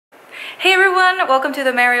Hey everyone, welcome to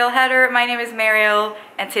the Mariel header. My name is Mariel,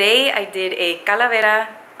 and today I did a Talavera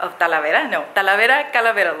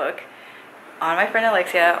Calavera look on my friend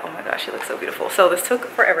Elexia. Oh my gosh, she looks so beautiful. So this took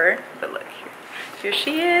forever, but look, here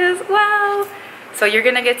she is, wow. So you're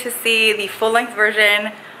gonna get to see the full-length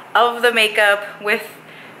version of the makeup with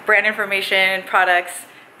brand information, products.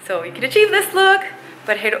 So you can achieve this look,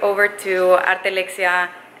 but head over to Artelexia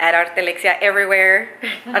at Artelexia everywhere.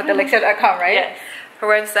 Artelexia.com, right? Yes. Her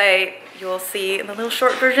website, you'll see the little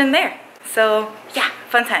short version there. So yeah,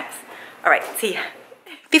 fun times. All right, see ya.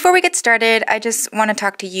 Before we get started, I just want to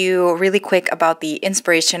talk to you really quick about the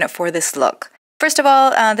inspiration for this look. First of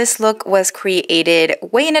all, this look was created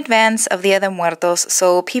way in advance of Día de Muertos,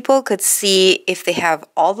 so people could see if they have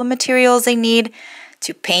all the materials they need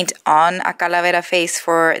to paint on a calavera face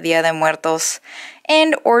for Día de Muertos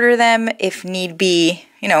and order them if need be,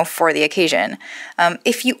 you know, for the occasion.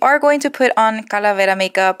 If you are going to put on calavera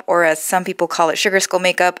makeup, or as some people call it, sugar skull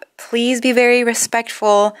makeup, please be very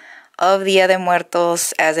respectful of Día de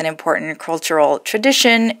Muertos as an important cultural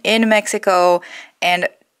tradition in Mexico and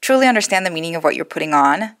truly understand the meaning of what you're putting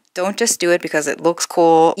on. Don't just do it because it looks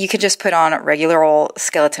cool. You could just put on regular old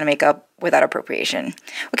skeleton makeup without appropriation.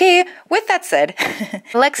 Okay, with that said,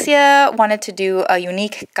 Elexia wanted to do a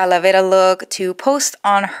unique calavera look to post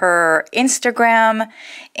on her Instagram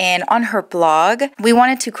and on her blog. We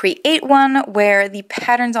wanted to create one where the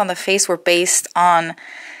patterns on the face were based on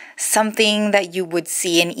something that you would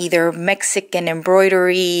see in either Mexican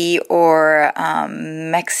embroidery or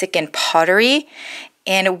Mexican pottery.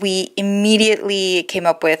 And we immediately came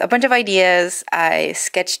up with a bunch of ideas. I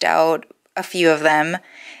sketched out a few of them.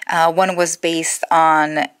 One was based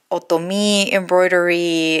on Antonym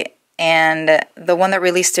embroidery, and the one that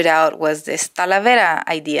really stood out was this Talavera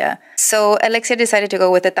idea. So Elexia decided to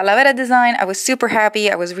go with the Talavera design. I was super happy.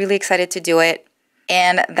 I was really excited to do it.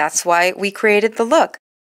 And that's why we created the look.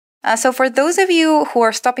 So for those of you who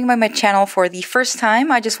are stopping by my channel for the first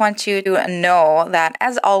time, I just want you to know that,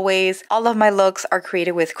 as always, all of my looks are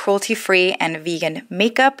created with cruelty-free and vegan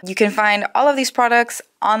makeup. You can find all of these products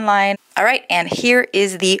online. All right, and here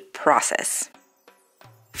is the process.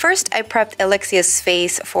 First, I prepped Alexia's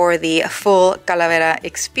face for the full Calavera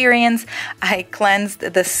experience. I cleansed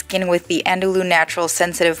the skin with the Andalou Natural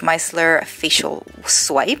Sensitive Micellar facial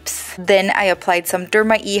swipes. Then I applied some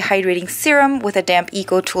Derma-E Hydrating Serum with a damp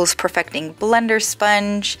Ecotools Perfecting Blender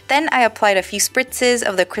Sponge. Then I applied a few spritzes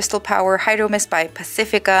of the Crystal Power Hydro Mist by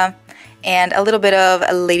Pacifica and a little bit of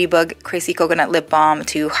a Ladybug Crazy Coconut Lip Balm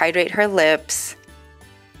to hydrate her lips.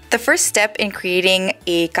 The first step in creating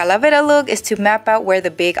a calavera look is to map out where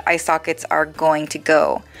the big eye sockets are going to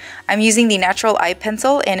go. I'm using the Natural Eye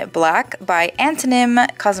Pencil in black by Antonym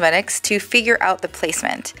Cosmetics to figure out the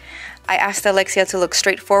placement. I asked Elexia to look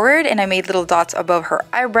straight forward, and I made little dots above her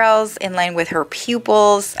eyebrows in line with her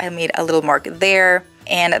pupils. I made a little mark there,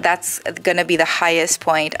 and that's gonna be the highest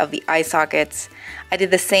point of the eye sockets. I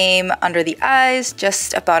did the same under the eyes,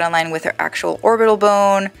 just about in line with her actual orbital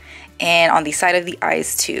bone, and on the side of the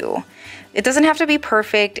eyes too. It doesn't have to be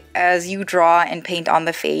perfect. As you draw and paint on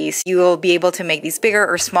the face, you will be able to make these bigger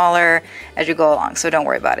or smaller as you go along, so don't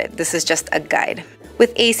worry about it. This is just a guide.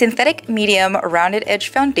 With a synthetic medium rounded edge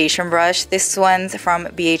foundation brush, this one's from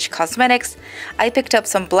BH Cosmetics, I picked up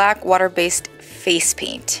some black water-based face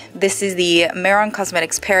paint. This is the Mehron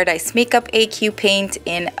Cosmetics Paradise Makeup AQ paint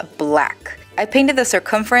in black. I painted the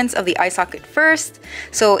circumference of the eye socket first,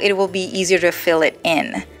 so it will be easier to fill it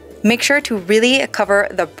in. Make sure to really cover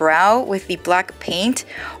the brow with the black paint.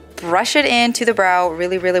 Brush it into the brow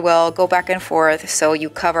really well. Go back and forth so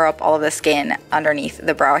you cover up all of the skin underneath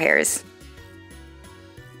the brow hairs.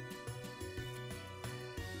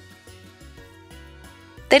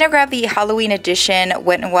 Then I grabbed the Halloween edition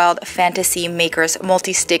Wet n Wild Fantasy Makers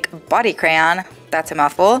Multistick Body Crayon, that's a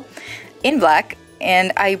mouthful, in black.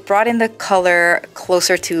 And I brought in the color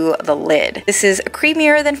closer to the lid. This is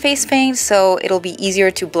creamier than face paint, so it'll be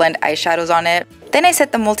easier to blend eyeshadows on it. Then I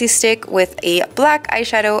set the multi-stick with a black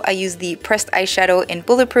eyeshadow. I used the pressed eyeshadow in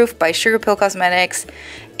Bulletproof by Sugarpill Cosmetics,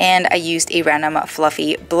 and I used a random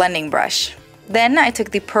fluffy blending brush. Then I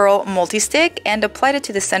took the Pearl Multi-Stick and applied it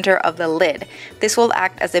to the center of the lid. This will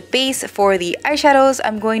act as a base for the eyeshadows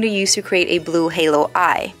I'm going to use to create a blue halo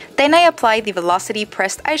eye. Then I applied the Velocity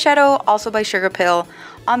Pressed Eyeshadow, also by Sugarpill,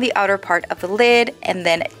 on the outer part of the lid, and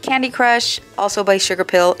then CandyCrush, also by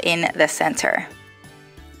Sugarpill, in the center.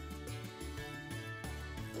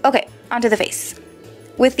 Okay, onto the face.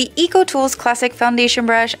 With the Ecotools Classic Foundation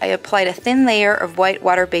Brush, I applied a thin layer of white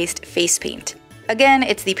water-based face paint. Again,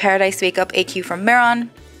 it's the Paradise Makeup AQ from Mehron.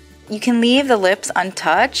 You can leave the lips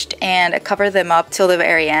untouched and cover them up till the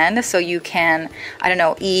very end so you can, I don't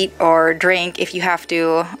know, eat or drink if you have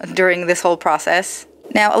to during this whole process.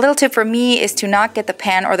 Now, a little tip for me is to not get the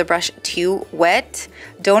pan or the brush too wet.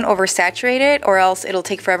 Don't oversaturate it or else it'll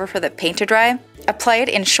take forever for the paint to dry. Apply it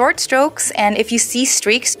in short strokes, and if you see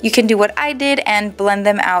streaks, you can do what I did and blend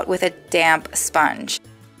them out with a damp sponge.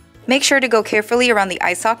 Make sure to go carefully around the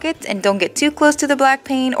eye sockets and don't get too close to the black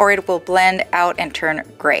paint or it will blend out and turn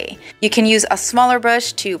gray. You can use a smaller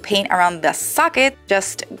brush to paint around the socket,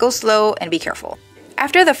 just go slow and be careful.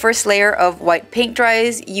 After the first layer of white paint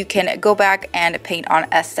dries, you can go back and paint on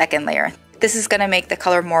a second layer. This is going to make the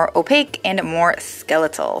color more opaque and more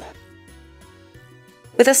skeletal.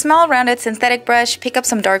 With a small rounded synthetic brush, pick up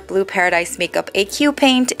some dark blue Paradise Makeup AQ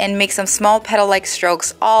paint and make some small petal-like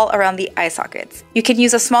strokes all around the eye sockets. You can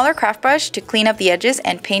use a smaller craft brush to clean up the edges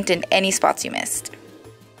and paint in any spots you missed.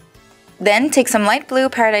 Then take some light blue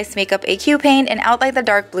Paradise Makeup AQ paint and outline the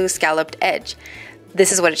dark blue scalloped edge.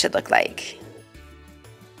 This is what it should look like.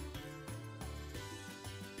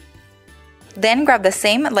 Then grab the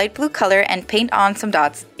same light blue color and paint on some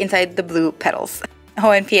dots inside the blue petals.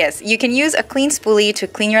 Oh, and PS, you can use a clean spoolie to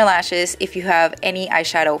clean your lashes if you have any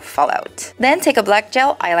eyeshadow fallout. Then take a black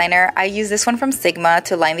gel eyeliner. I use this one from Sigma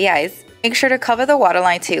to line the eyes. Make sure to cover the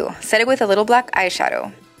waterline too. Set it with a little black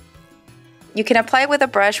eyeshadow. You can apply it with a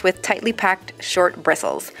brush with tightly packed short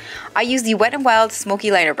bristles. I use the Wet n Wild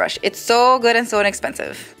Smoky Liner brush. It's so good and so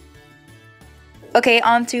inexpensive. Okay,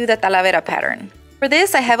 on to the Talavera pattern. For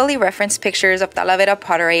this, I heavily referenced pictures of Talavera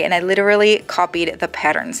pottery and I literally copied the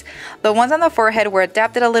patterns. The ones on the forehead were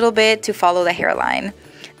adapted a little bit to follow the hairline.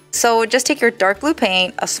 So just take your dark blue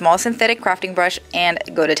paint, a small synthetic crafting brush, and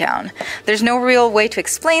go to town. There's no real way to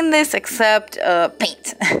explain this except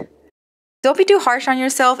paint. Don't be too harsh on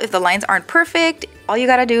yourself if the lines aren't perfect. All you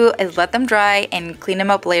gotta do is let them dry and clean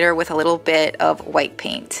them up later with a little bit of white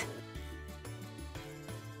paint.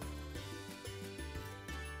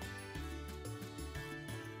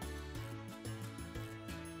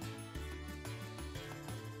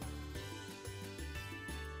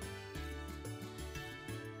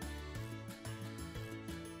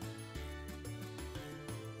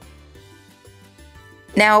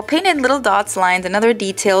 Now paint in little dots, lines, and other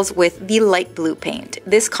details with the light blue paint.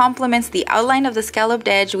 This complements the outline of the scalloped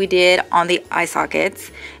edge we did on the eye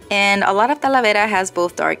sockets, and a lot of Talavera has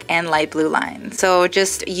both dark and light blue lines, so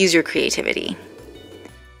just use your creativity.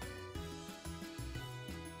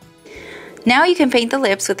 Now you can paint the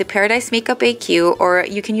lips with the Paradise Makeup AQ, or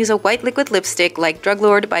you can use a white liquid lipstick like Drug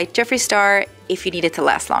Lord by Jeffree Star if you need it to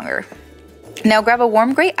last longer. Now grab a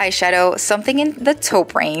warm gray eyeshadow, something in the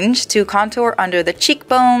taupe range, to contour under the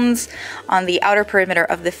cheekbones, on the outer perimeter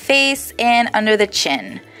of the face, and under the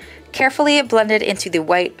chin. Carefully blend it into the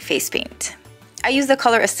white face paint. I used the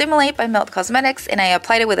color Assimilate by Melt Cosmetics and I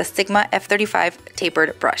applied it with a Sigma F35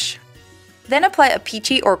 tapered brush. Then apply a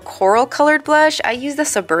peachy or coral colored blush. I used the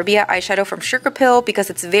Suburbia eyeshadow from Sugarpill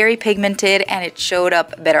because it's very pigmented and it showed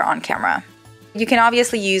up better on camera. You can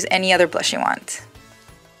obviously use any other blush you want.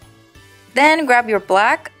 Then grab your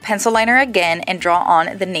black pencil liner again and draw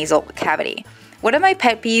on the nasal cavity. One of my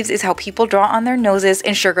pet peeves is how people draw on their noses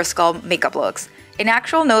in sugar skull makeup looks. An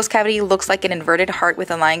actual nose cavity looks like an inverted heart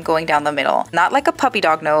with a line going down the middle, not like a puppy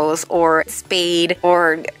dog nose or spade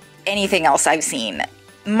or anything else I've seen.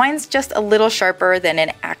 Mine's just a little sharper than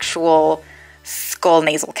an actual skull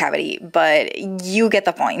nasal cavity, but you get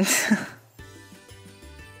the point.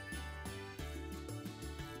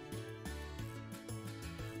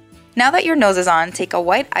 Now that your nose is on, take a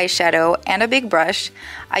white eyeshadow and a big brush.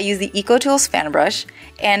 I use the Ecotools fan brush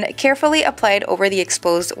and carefully apply it over the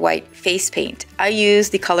exposed white face paint. I use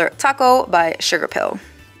the color Tako by Sugarpill.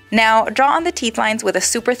 Now draw on the teeth lines with a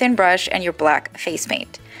super thin brush and your black face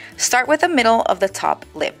paint. Start with the middle of the top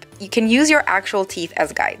lip. You can use your actual teeth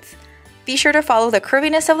as guides. Be sure to follow the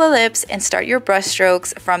curviness of the lips and start your brush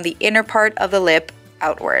strokes from the inner part of the lip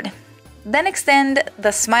outward. Then extend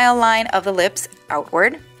the smile line of the lips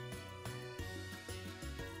outward.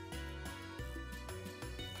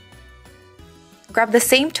 Grab the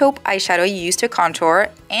same taupe eyeshadow you used to contour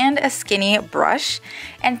and a skinny brush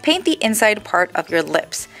and paint the inside part of your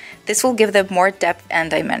lips. This will give them more depth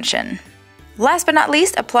and dimension. Last but not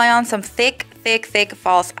least, apply on some thick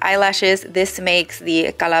false eyelashes. This makes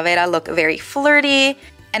the Calavera look very flirty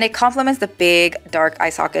and it complements the big dark eye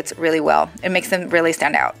sockets really well. It makes them really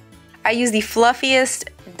stand out. I use the fluffiest,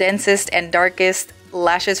 densest, and darkest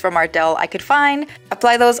lashes from Ardell I could find.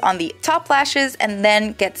 Apply those on the top lashes and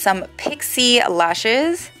then get some pixie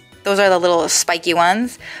lashes Those are the little spiky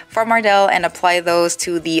ones from Mariel, and apply those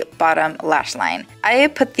to the bottom lash line. I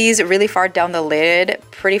put these really far down the lid,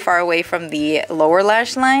 pretty far away from the lower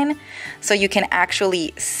lash line, so you can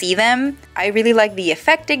actually see them. I really like the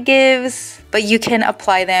effect it gives, but you can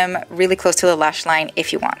apply them really close to the lash line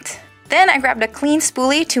if you want. Then I grabbed a clean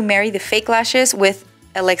spoolie to marry the fake lashes with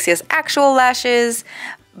Elexia's actual lashes,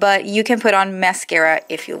 but you can put on mascara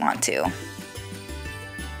if you want to.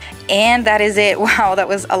 And that is it. Wow, that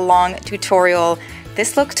was a long tutorial.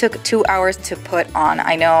 This look took 2 hours to put on.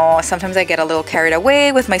 I know sometimes I get a little carried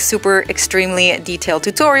away with my super extremely detailed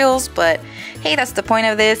tutorials, but hey, that's the point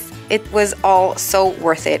of this. It was all so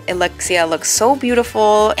worth it. Elexia looks so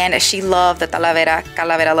beautiful, and she loved the Talavera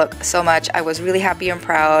Calavara look so much. I was really happy and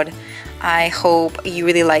proud. I hope you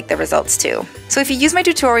really like the results too. So if you use my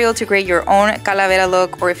tutorial to create your own Calavera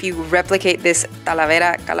look, or if you replicate this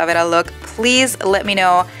Talavera Calavara look, please let me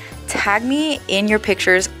know. Tag me in your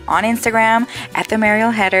pictures on Instagram at the Mariel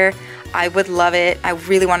header. I would love it. I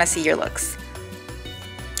really want to see your looks.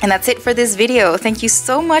 And that's it for this video. Thank you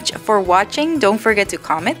so much for watching. Don't forget to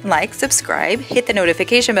comment, like, subscribe, hit the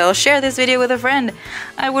notification bell, share this video with a friend.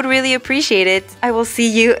 I would really appreciate it. I will see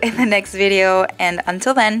you in the next video, and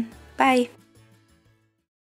until then, bye.